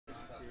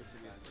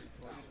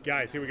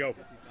Guys, here we go.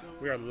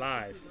 We are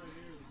live.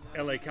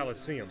 LA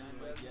Coliseum.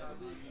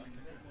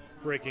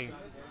 Breaking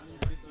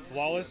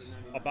Flawless,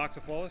 a box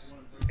of Flawless,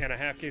 and a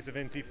half case of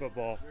NC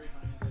football.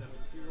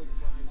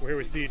 We're here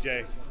with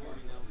CJ.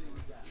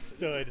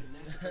 Stud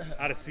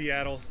out of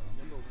Seattle.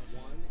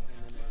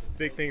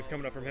 Big things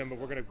coming up from him, but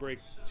we're going to break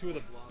two of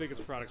the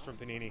biggest products from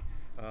Panini.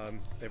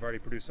 They've already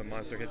produced some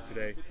monster hits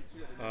today.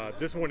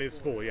 This one is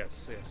full,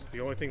 yes. The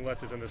only thing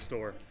left is in the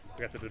store.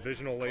 We got the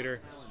divisional later.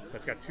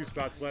 That's got 2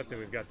 spots left, and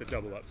we've got the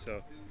double up.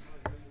 So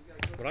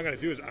what I'm going to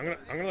do is I'm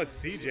gonna let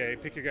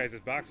CJ pick your guys'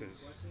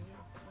 boxes.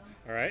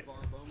 All right?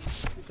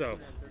 So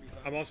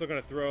I'm also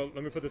going to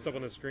let me put this up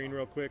on the screen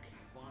real quick.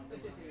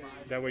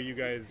 That way you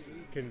guys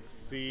can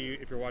see,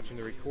 if you're watching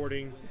the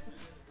recording,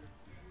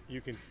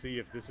 you can see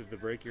if this is the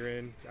break you're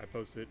in. I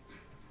posted.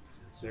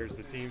 There's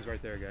the teams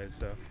right there, guys.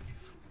 So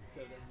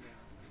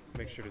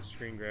make sure to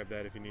screen grab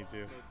that if you need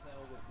to.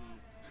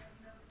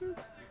 Boop.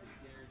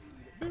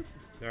 Boop.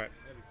 All right.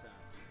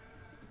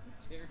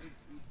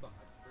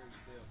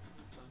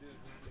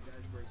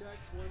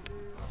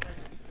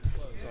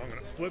 So I'm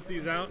gonna flip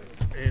these out,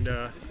 and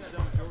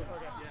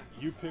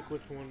you pick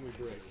which one we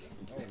break.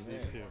 Oh,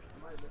 these two.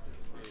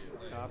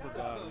 Top or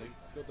bottom?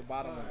 Let's go with the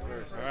bottom one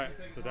first. All right.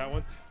 So that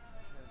one.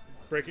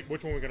 Break it.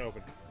 Which one are we gonna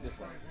open? This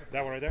one.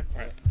 That one right there. All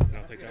right. And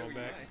I'll take that one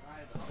back.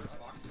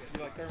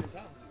 You like Thurman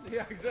Thomas?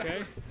 Yeah, exactly.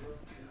 Okay.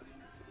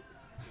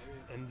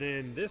 And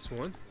then this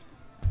one.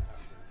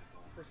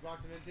 First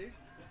box of NT.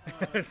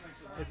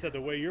 It said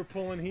the way you're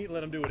pulling heat,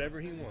 let him do whatever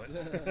he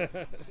wants. All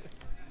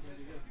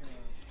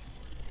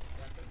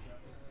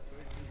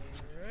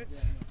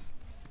right.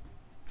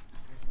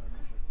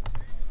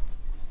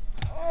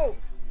 Oh!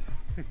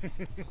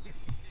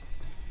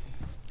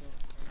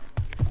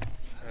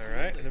 All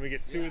right, and then we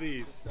get 2 of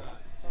these.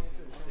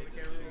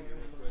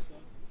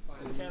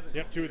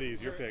 Yep, 2 of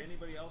these. Your pick.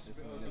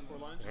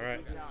 All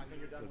right.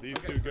 So these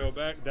 2 go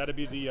back. That'd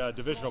be the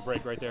divisional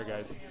break right there,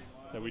 guys,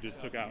 that we just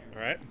took out.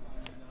 All right.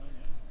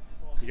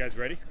 You guys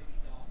ready?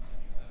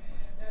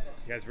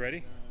 You guys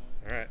ready?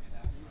 All right.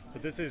 So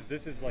this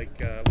is like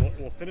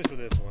we'll finish with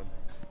this one,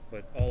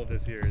 but all of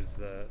this here is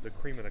the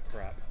cream of the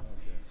crop.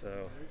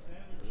 So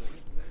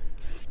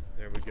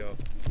there we go.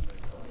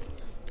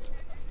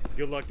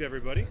 Good luck to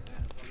everybody.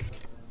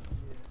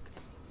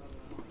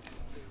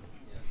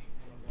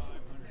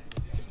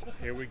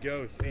 Here we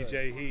go,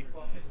 CJ Heat.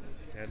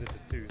 Yeah, this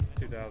is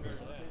 2000.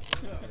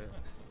 Yeah.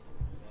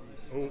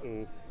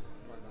 Oh.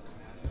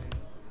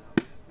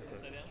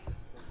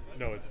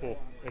 No, it's full.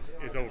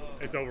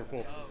 It's over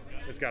full.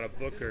 It's got a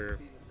book or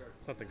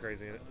something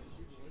crazy in it.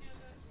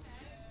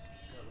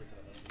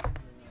 Oh,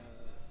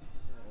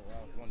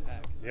 wow, it's 1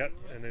 pack. Yep,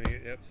 and then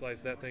you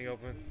slice that thing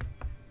open.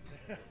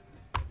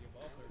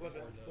 Flip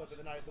it,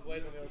 the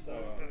blade's on the other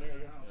side. And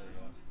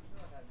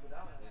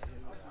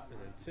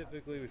then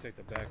typically we take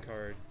the back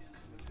card.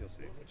 You'll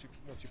see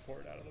once you pour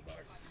it out of the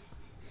box.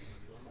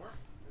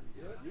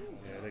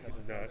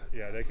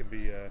 Yeah, they can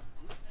be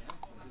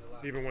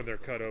even when they're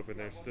cut open,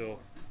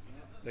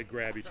 they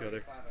grab each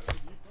other.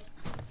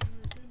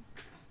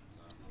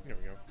 There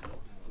we go.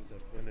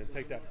 And then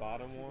take that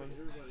bottom one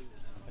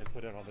and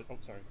put it on the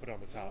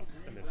top,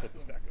 and then flip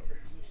the stack over.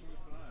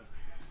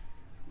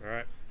 All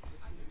right.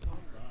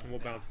 And we'll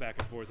bounce back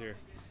and forth here.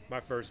 My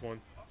first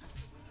one,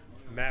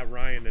 Matt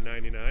Ryan to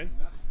 99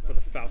 for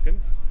the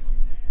Falcons.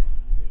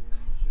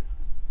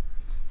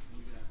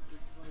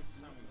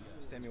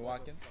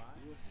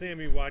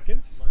 Sammy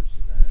Watkins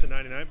to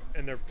 99,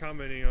 and they're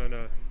commenting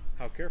on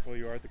how careful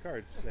you are at the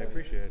cards. They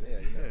appreciate it. Yeah,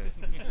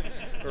 you know.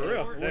 For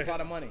real. Worth a lot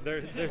of money.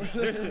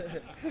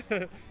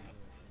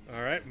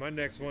 All right, my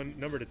next one,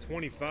 number to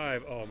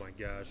 25. Oh my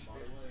gosh,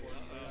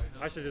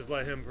 I should just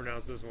let him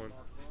pronounce this one.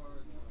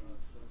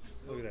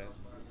 Look at that.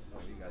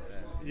 Oh, you got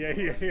that.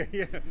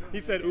 Yeah.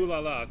 He said ooh la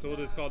la, so we'll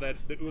just call that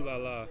the ooh la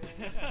la.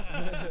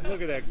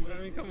 Look at that.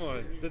 I mean, come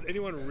on. Does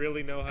anyone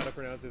really know how to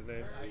pronounce his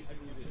name?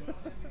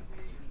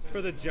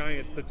 For the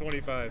Giants, the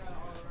 25.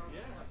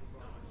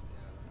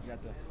 You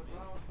got the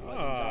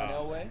John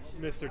Elway.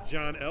 Mr.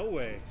 John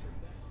Elway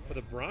for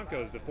the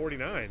Broncos, the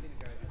 49.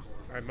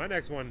 All right, my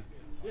next one,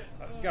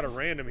 I've got a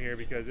random here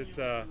because it's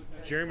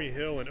Jeremy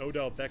Hill and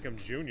Odell Beckham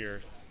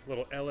Jr.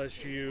 Little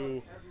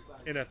LSU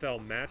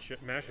NFL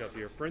mashup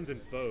here. Friends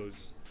and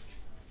foes.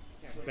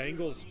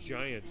 Bengals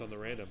Giants on the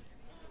random.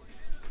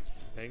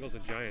 Bengals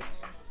and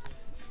Giants.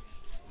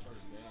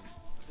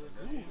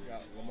 Ooh,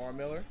 got Lamar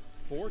Miller.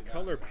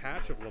 4-color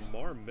patch of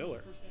Lamar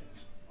Miller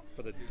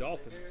for the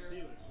Dolphins.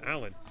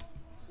 Allen.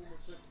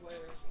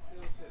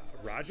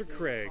 Roger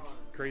Craig.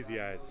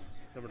 Crazy eyes.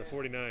 Number to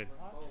 49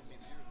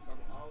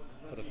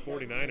 for the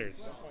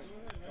 49ers.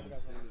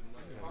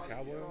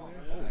 Cowboy on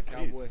there? Oh,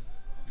 Cowboy.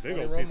 Big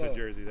Tony old piece Romo. of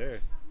jersey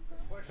there.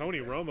 Tony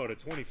Romo to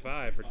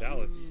 25 for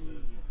Dallas.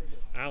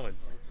 Allen.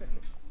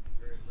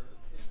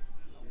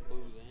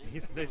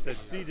 They said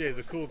CJ is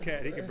a cool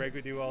cat. He can break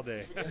with you all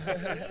day.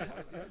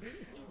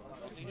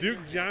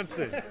 Duke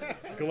Johnson,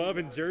 glove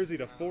and jersey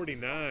to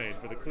 49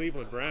 for the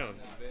Cleveland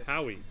Browns.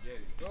 Howie.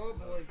 Oh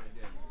boy.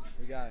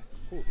 We got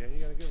Ooh, yeah, you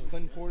got a good one.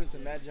 Clinton Portis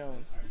and Matt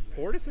Jones.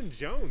 Portis and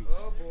Jones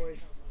Oh boy.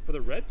 for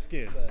the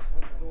Redskins. That's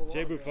the dual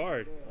Jay autograph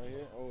Buffard. right there. Right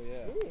here. Oh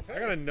yeah. Ooh, I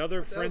got another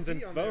What's friends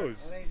and LT on there?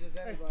 foes. That ain't just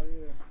anybody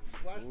either.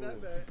 Flash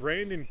that back.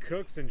 Brandon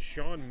Cooks and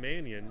Sean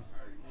Mannion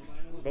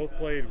both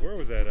played. Where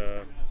was that?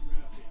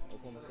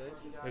 Oklahoma State.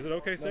 Is it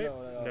OK State?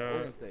 No,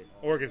 Oregon State.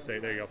 Oregon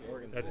State. There you go.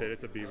 Oregon That's State. it.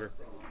 It's a beaver.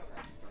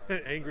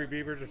 Angry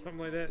Beavers or something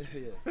like that.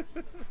 Yeah.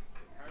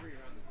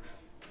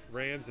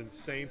 Rams and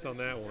Saints on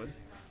that one.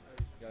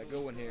 Got a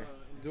good one here.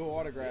 Dual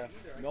autograph.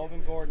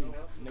 Melvin Gordon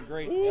and the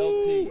great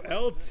Ooh, LT.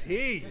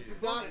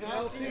 LT. Doc,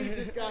 LT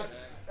just got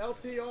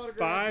LT autograph.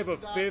 5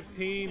 of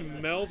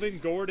 15. Melvin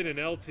Gordon and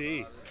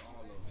LT.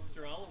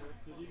 Mr. Oliver,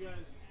 did you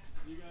guys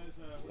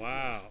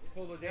Wow.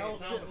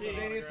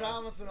 Daniel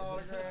Thomason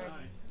autograph.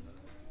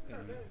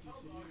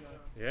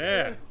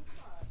 Yeah.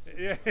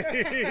 Yeah.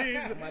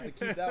 I might have to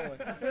keep that one.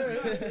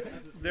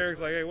 Derek's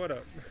like, hey, what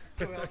up?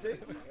 LT?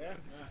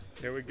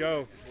 Here we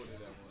go.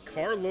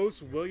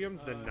 Carlos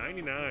Williams, the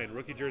 99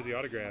 rookie jersey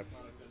autograph.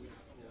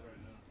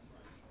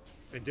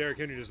 And Derek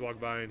Henry just walked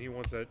by and he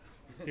wants that.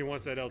 He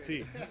wants that LT.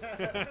 You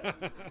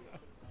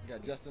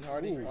got Justin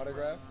Hardy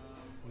autograph.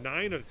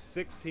 9 of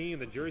 16,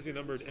 the jersey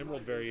numbered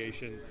emerald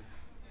variation.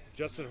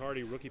 Justin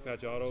Hardy rookie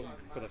patch auto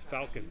for the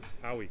Falcons.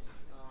 Howie.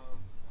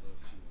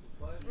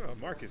 Oh,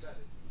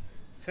 Marcus.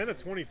 10 of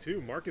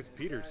 22, Marcus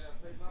Peters.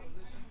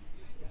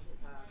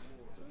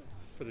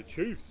 For the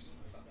Chiefs.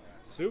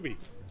 Subi.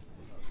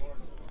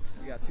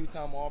 We got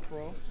two-time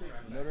All-Pro,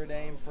 Notre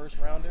Dame first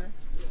rounder,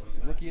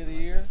 Rookie of the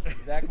Year,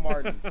 Zach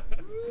Martin.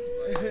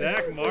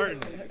 Zach Martin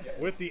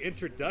with the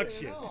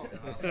introduction.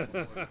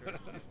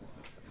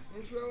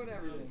 Intro and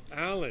everything.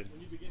 Allen.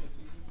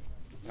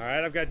 All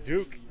right, I've got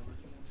Duke.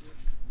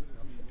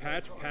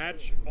 Patch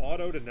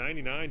auto to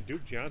 99,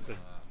 Duke Johnson.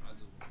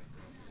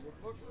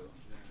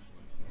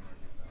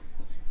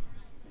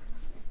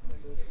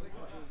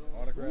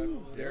 Autograph,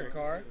 Derek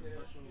Carr.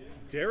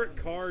 Derek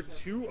Carr,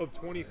 2 of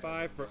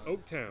 25 for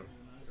Oaktown.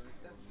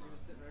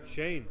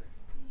 Shane.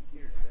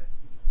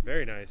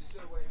 Very nice.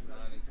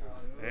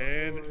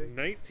 And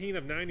 19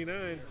 of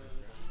 99.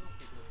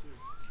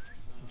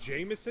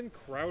 Jamison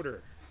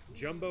Crowder.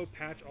 Jumbo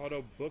patch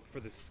auto book for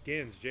the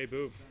Skins. Jay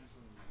Booth.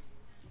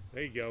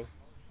 There you go.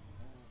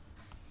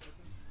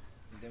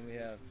 And then we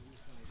have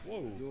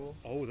Whoa. dual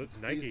Oh, that's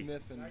Steve Nike.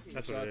 Smith and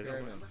That's what Rashad it is.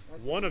 Perriman.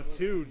 1 of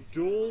 2.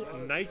 Dual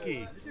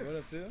Nike. One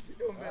of two?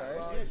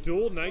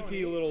 Dual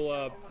Nike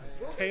little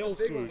tail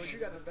Big one, but swoosh. you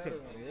got the better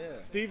one. Yeah.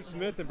 Steve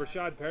Smith and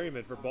Brashad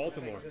Perryman for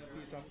Baltimore. This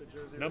piece off the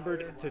jersey.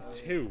 Numbered to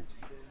 2.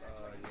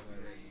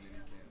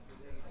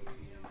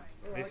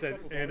 He said,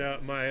 and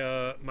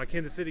my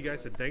Kansas City guy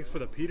said, thanks for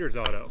the Peters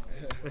auto.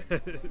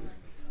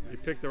 You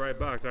picked the right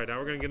box. All right, now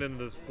we're gonna get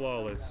into this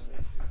flawless.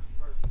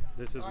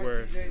 This is All right,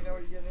 where CJ, you know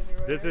what you're getting into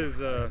right this here?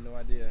 is. I have no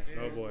idea.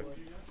 Oh boy,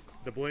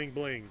 the bling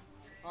bling.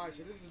 All right,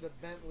 so this is the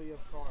Bentley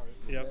of cars.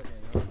 Yep.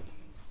 I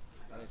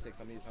need to take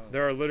some of these home.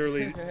 There are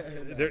literally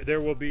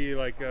there will be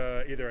like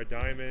either a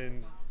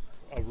diamond,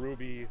 a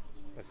ruby,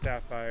 a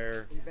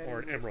sapphire, or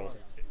an emerald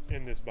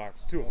in this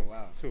box. 2 of them. Oh,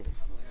 wow. 2 of them.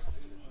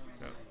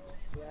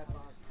 So that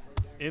box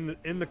right there.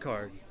 In the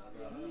card.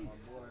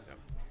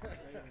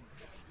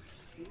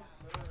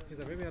 He's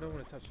like, maybe I don't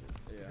want to touch it.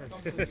 Yeah.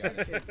 You got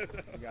it.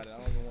 You got it. I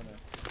don't even want to.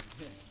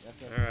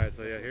 All right,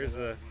 so yeah,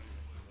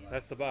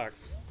 that's the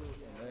box.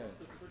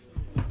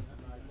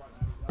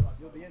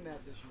 You'll be in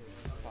that this year.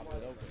 Pop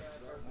it open.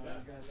 I'm gonna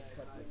have to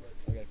cut this.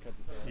 I got to cut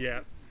this out. Yeah.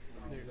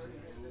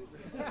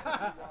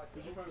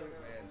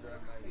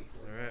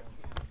 All right,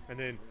 and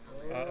then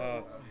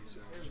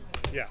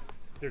yeah.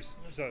 There's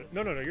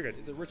no, you're good.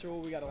 Is it ritual?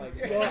 We got to like.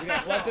 We got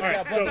to bless it. All We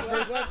right, got to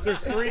bless it so first.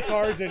 there's 3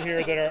 cards in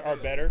here that are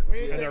better,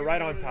 and they're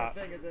right on top.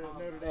 Thing at the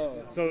Notre Dame.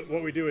 So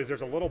what we do is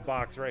there's a little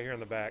box right here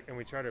in the back, and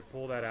we try to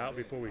pull that out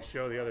before we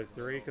show the other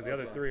 3, because the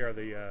other 3 are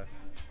the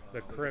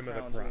creme of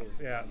the crop.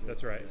 Yeah,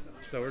 that's right.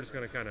 So we're just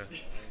gonna kind of.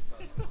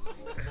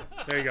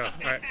 There you go. All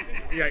right.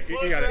 Yeah,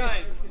 you got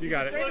it. You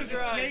got it. There's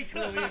a snake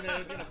really in there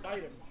that's gonna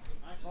bite him.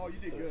 Oh, you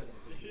did good.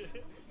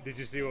 Did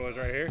you see what was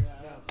right here?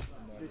 No.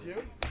 Did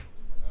you?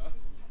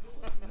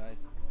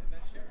 Nice.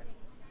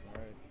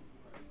 All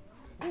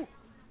right.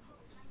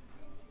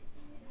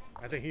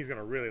 I think he's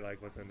gonna really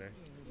like what's in there.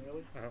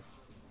 Really? Uh-huh.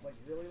 Like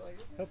really like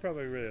it? He'll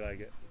probably really like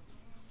it.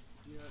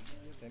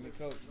 Sammy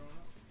Coates.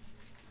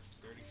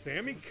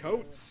 Sammy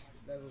Coates.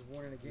 That was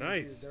worn in a game.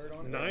 Nice. Dirt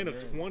on it. 9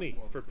 of 20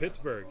 for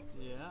Pittsburgh.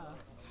 Yeah.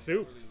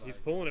 Soup. He's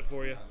pulling it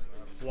for you.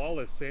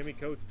 Flawless Sammy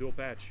Coates dual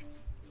patch.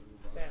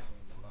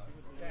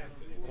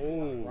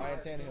 Oh, Ryan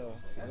Tannehill.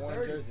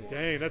 Worn jersey.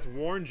 dang, that's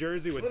worn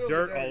jersey with Literally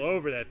dirt dirty. all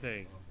over that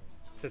thing.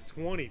 To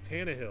 20,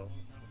 Tannehill.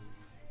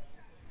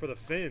 For the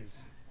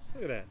Finns.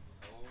 Look at that.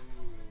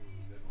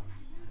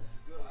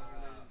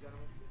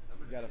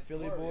 We got a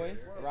Philly boy,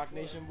 a Rock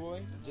Nation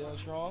boy, Jalen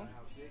Strong.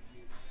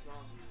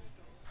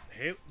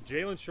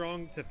 Jalen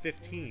Strong to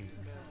 15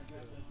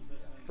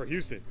 for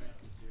Houston.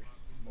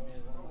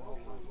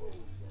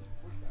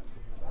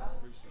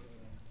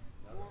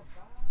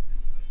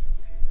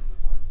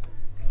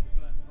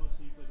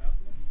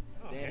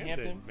 Dan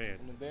Hampton man.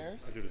 from the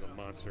Bears. That dude is a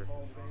monster.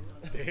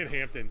 Dan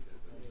Hampton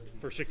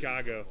for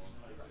Chicago.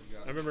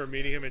 I remember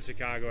meeting him in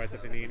Chicago at the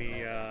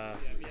Panini.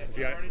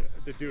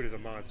 The dude is a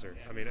monster.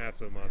 I mean,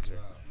 absolute monster.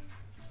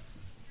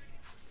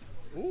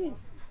 Ooh,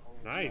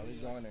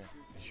 nice.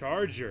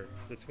 Charger,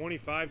 the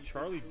 25,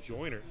 Charlie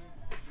Joyner.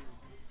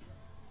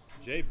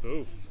 Jay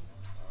Booth.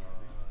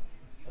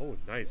 Oh,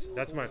 nice.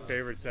 That's my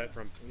favorite set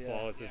from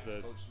Flawless is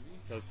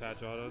those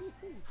patch autos.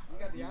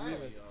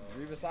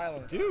 Revis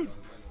Island. Dude,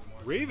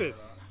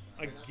 Revis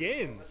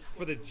again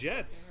for the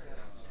Jets.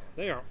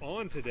 They are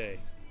on today.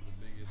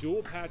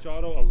 Dual patch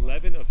auto,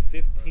 11 of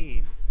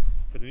 15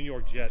 for the New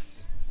York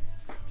Jets.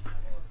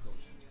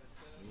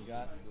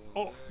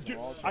 Oh, dude,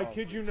 I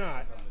kid you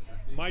not.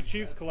 My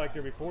Chiefs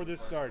collector before this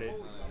started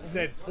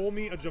said, "Pull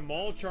me a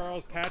Jamal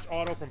Charles patch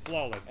auto from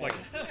Flawless." Like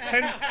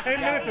 10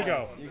 minutes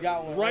ago. You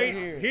got one right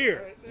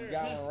here. You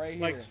got one right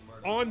here. Like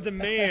on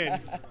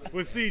demand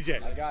with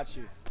CJ. I got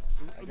you.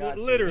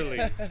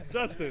 Literally.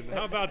 Dustin,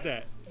 how about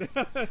that?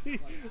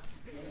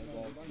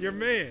 Your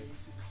man.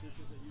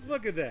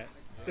 Look at that.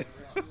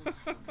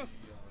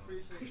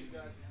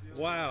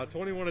 Wow,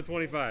 21 to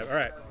 25. All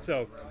right,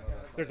 so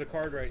there's a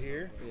card right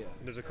here,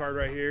 and there's a card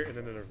right here, and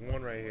then there's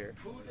one right here.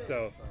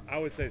 So I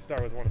would say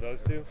start with one of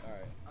those two,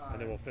 and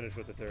then we'll finish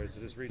with the third. So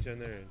just reach in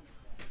there, and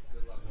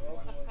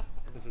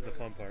this is the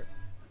fun part.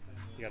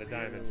 You got a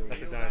diamond.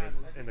 That's a diamond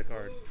in the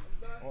card.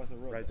 Oh, it's a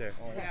rook. Right there.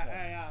 Oh,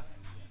 Yeah.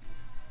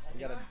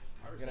 You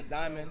got a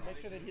diamond. Make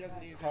sure that he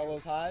doesn't use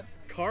Carlos Hyde.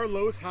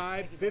 Carlos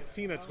Hyde,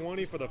 15 of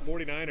 20 for the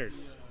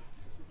 49ers.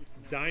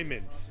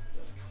 Diamond.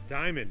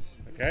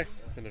 Okay,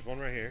 and there's one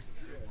right here.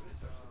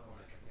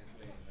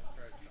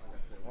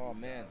 Oh,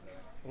 man.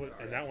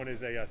 And that one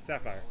is a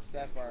sapphire.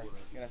 Sapphire.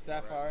 You got a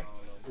sapphire.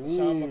 Ooh,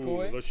 LaShawn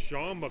McCoy.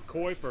 LaShawn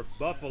McCoy for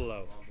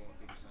Buffalo.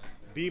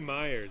 B.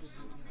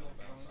 Myers.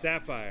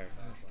 Sapphire.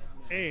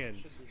 And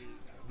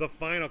the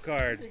final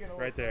card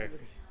right there.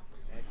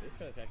 This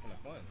sounds like kind of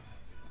fun.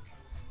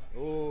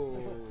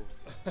 Ooh.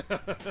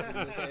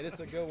 Hey, this is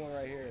a good one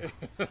right here.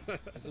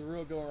 It's a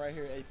real good one right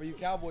here. Hey, for you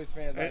Cowboys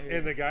fans out here.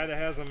 And the guy that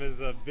has them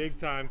is a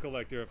big-time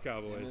collector of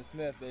Cowboys. Emmitt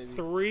Smith, baby.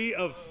 3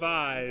 of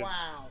 5.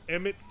 Wow.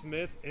 Emmitt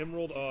Smith,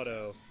 Emerald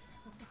Auto.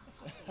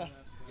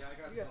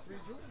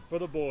 For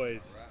the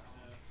boys.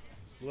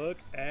 Look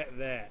at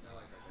that.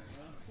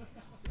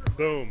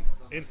 Boom.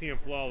 NT and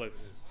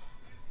Flawless.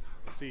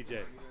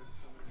 CJ.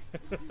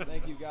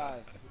 Thank you,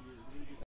 guys.